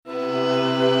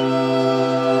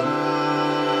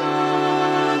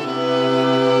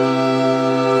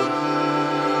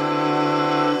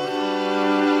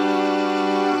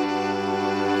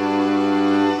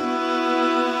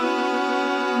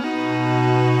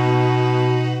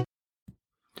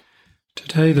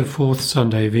Today, the fourth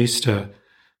Sunday of Easter,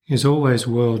 is always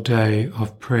World Day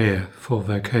of Prayer for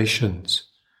Vocations.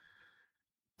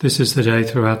 This is the day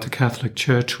throughout the Catholic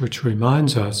Church which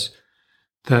reminds us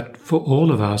that for all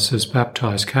of us as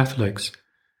baptized Catholics,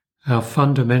 our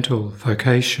fundamental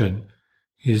vocation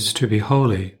is to be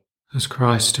holy as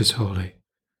Christ is holy.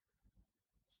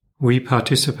 We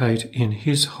participate in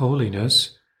His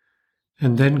holiness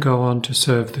and then go on to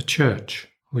serve the Church,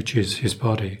 which is His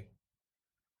body.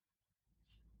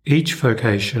 Each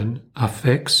vocation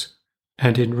affects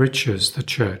and enriches the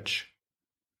Church.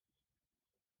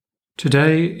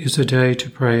 Today is a day to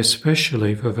pray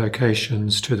especially for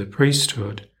vocations to the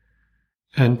priesthood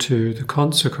and to the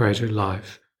consecrated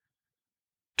life,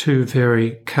 two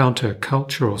very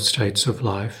counter-cultural states of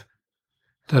life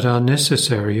that are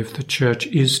necessary if the Church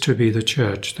is to be the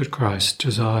Church that Christ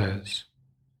desires.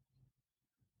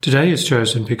 Today is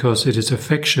chosen because it is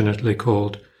affectionately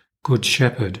called Good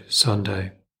Shepherd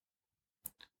Sunday.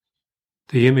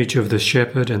 The image of the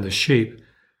shepherd and the sheep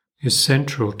is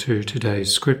central to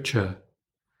today's scripture,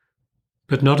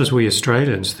 but not as we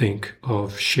Australians think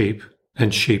of sheep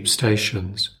and sheep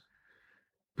stations,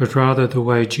 but rather the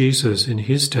way Jesus in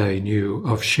his day knew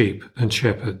of sheep and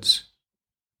shepherds.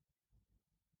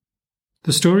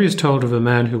 The story is told of a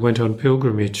man who went on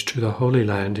pilgrimage to the Holy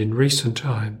Land in recent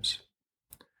times.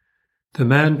 The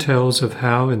man tells of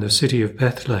how in the city of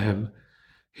Bethlehem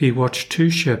he watched two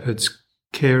shepherds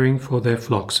caring for their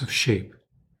flocks of sheep.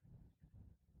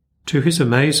 To his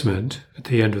amazement, at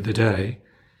the end of the day,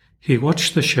 he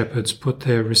watched the shepherds put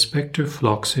their respective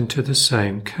flocks into the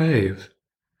same cave,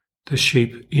 the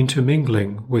sheep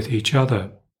intermingling with each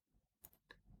other.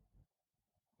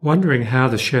 Wondering how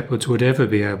the shepherds would ever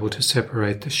be able to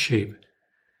separate the sheep,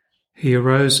 he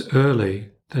arose early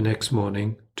the next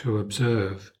morning to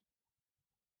observe.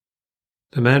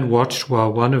 The man watched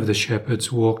while one of the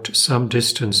shepherds walked some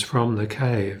distance from the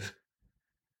cave.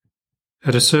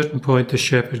 At a certain point, the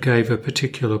shepherd gave a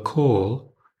particular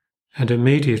call, and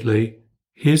immediately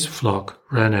his flock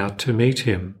ran out to meet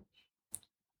him.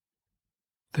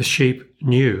 The sheep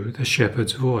knew the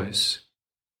shepherd's voice.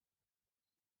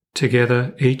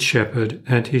 Together, each shepherd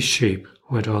and his sheep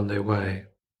went on their way.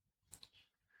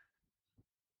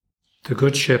 The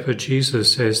Good Shepherd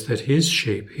Jesus says that his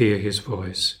sheep hear his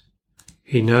voice.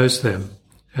 He knows them,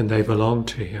 and they belong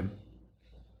to him.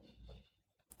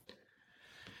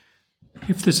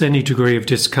 If there's any degree of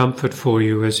discomfort for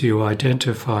you as you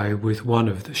identify with one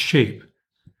of the sheep,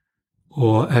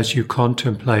 or as you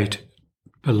contemplate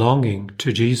belonging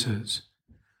to Jesus,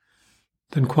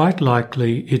 then quite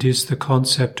likely it is the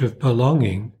concept of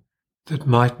belonging that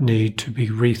might need to be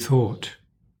rethought.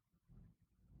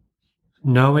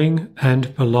 Knowing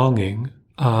and belonging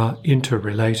are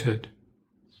interrelated.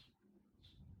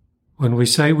 When we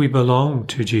say we belong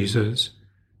to Jesus,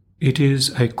 it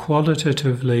is a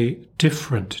qualitatively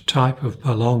different type of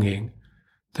belonging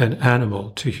than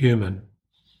animal to human.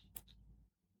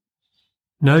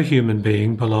 No human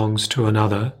being belongs to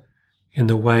another in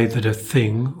the way that a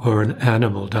thing or an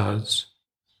animal does.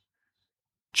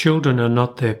 Children are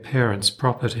not their parents'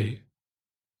 property.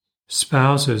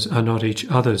 Spouses are not each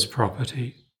other's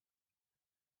property.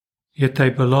 Yet they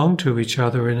belong to each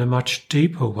other in a much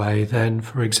deeper way than,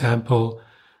 for example,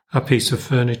 a piece of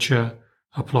furniture,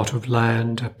 a plot of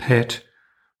land, a pet,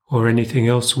 or anything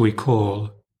else we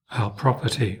call our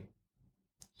property.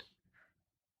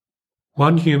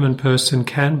 One human person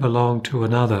can belong to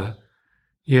another,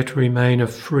 yet remain a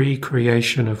free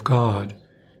creation of God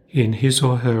in his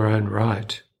or her own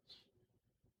right.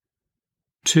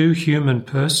 Two human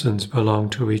persons belong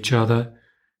to each other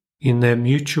in their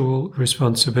mutual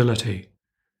responsibility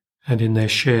and in their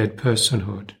shared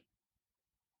personhood.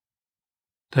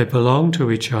 They belong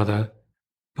to each other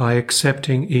by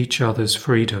accepting each other's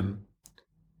freedom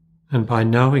and by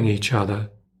knowing each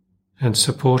other and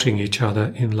supporting each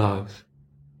other in love.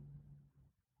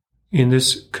 In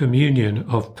this communion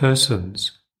of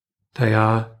persons, they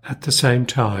are at the same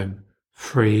time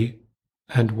free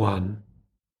and one.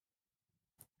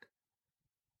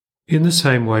 In the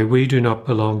same way, we do not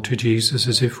belong to Jesus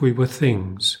as if we were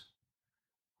things.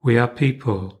 We are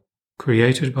people,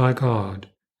 created by God,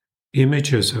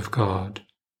 images of God,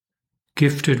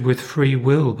 gifted with free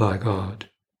will by God.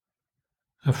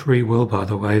 A free will, by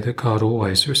the way, that God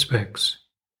always respects.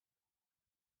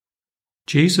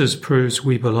 Jesus proves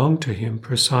we belong to him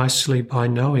precisely by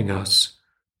knowing us,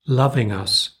 loving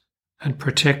us, and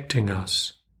protecting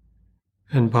us,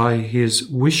 and by his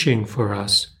wishing for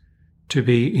us to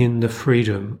be in the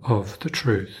freedom of the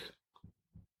truth.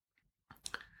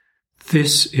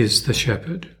 This is the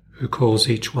shepherd who calls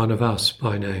each one of us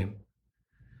by name,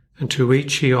 and to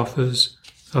each he offers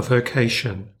a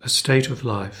vocation, a state of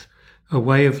life, a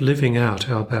way of living out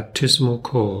our baptismal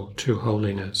call to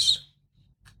holiness.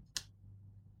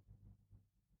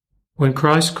 When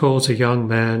Christ calls a young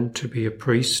man to be a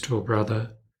priest or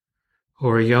brother,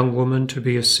 or a young woman to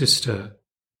be a sister,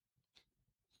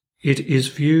 it is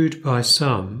viewed by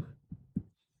some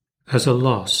as a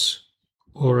loss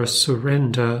or a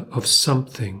surrender of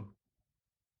something.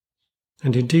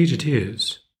 And indeed it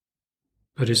is.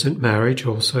 But isn't marriage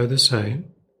also the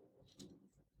same?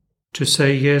 To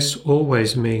say yes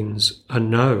always means a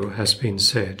no has been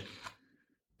said,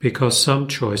 because some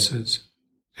choices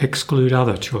exclude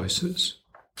other choices.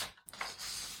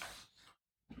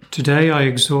 Today I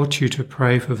exhort you to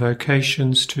pray for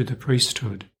vocations to the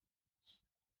priesthood.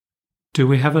 Do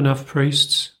we have enough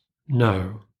priests?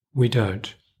 No, we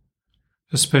don't.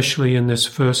 Especially in this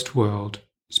first world,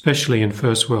 especially in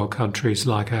first world countries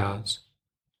like ours.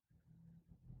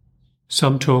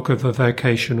 Some talk of a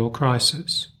vocational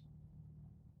crisis.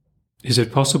 Is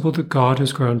it possible that God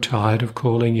has grown tired of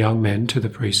calling young men to the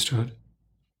priesthood?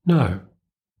 No.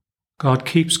 God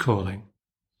keeps calling.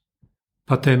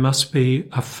 But there must be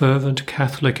a fervent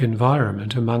Catholic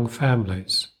environment among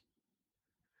families.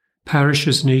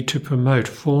 Parishes need to promote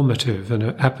formative and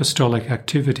apostolic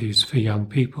activities for young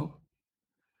people.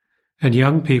 And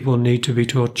young people need to be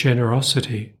taught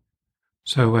generosity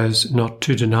so as not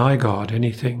to deny God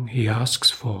anything he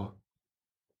asks for.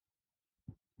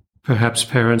 Perhaps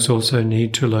parents also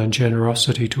need to learn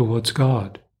generosity towards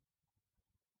God.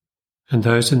 And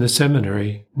those in the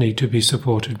seminary need to be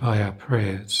supported by our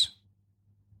prayers.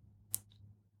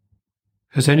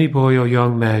 Has any boy or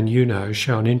young man you know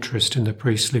shown interest in the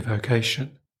priestly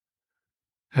vocation?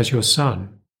 Has your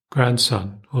son,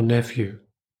 grandson, or nephew?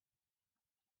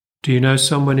 Do you know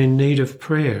someone in need of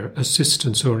prayer,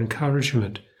 assistance, or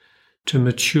encouragement to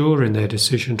mature in their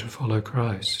decision to follow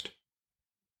Christ?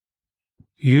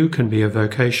 You can be a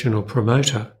vocational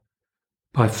promoter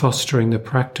by fostering the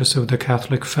practice of the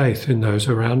Catholic faith in those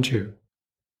around you.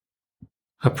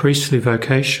 A priestly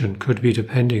vocation could be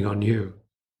depending on you.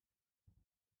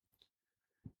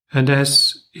 And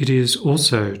as it is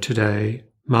also today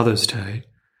Mother's Day,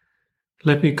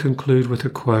 let me conclude with a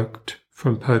quote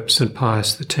from Pope St.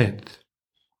 Pius X.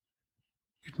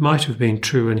 It might have been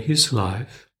true in his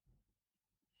life,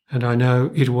 and I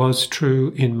know it was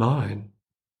true in mine.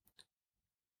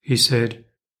 He said,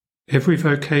 "Every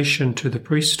vocation to the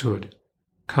priesthood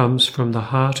comes from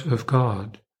the heart of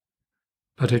God,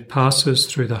 but it passes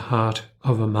through the heart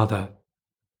of a mother."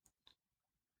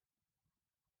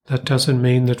 That doesn't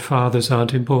mean that fathers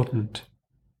aren't important.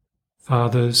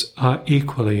 Fathers are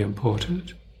equally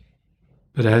important.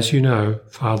 But as you know,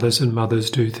 fathers and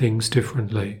mothers do things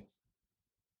differently.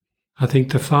 I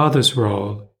think the father's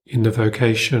role in the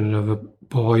vocation of a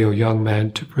boy or young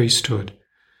man to priesthood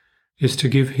is to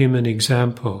give him an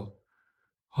example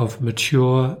of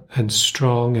mature and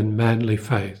strong and manly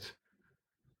faith,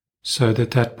 so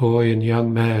that that boy and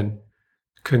young man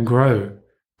can grow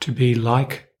to be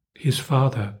like his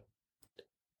father,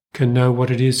 can know what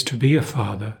it is to be a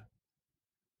father,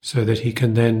 so that he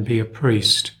can then be a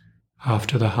priest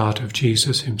after the heart of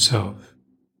Jesus himself.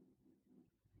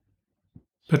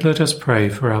 But let us pray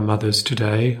for our mothers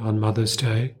today on Mother's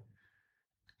Day.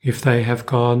 If they have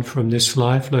gone from this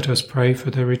life, let us pray for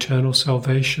their eternal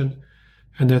salvation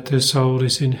and that their soul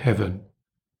is in heaven.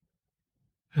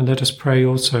 And let us pray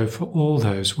also for all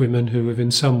those women who have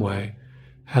in some way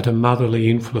had a motherly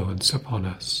influence upon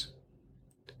us.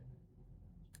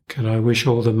 Can I wish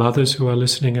all the mothers who are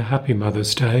listening a happy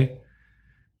Mother's Day,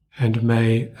 and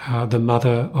may the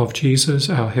Mother of Jesus,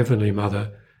 our Heavenly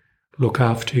Mother, look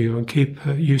after you and keep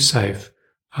you safe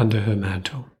under her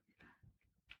mantle.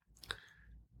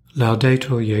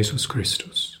 Laudetur Jesus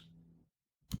Christus.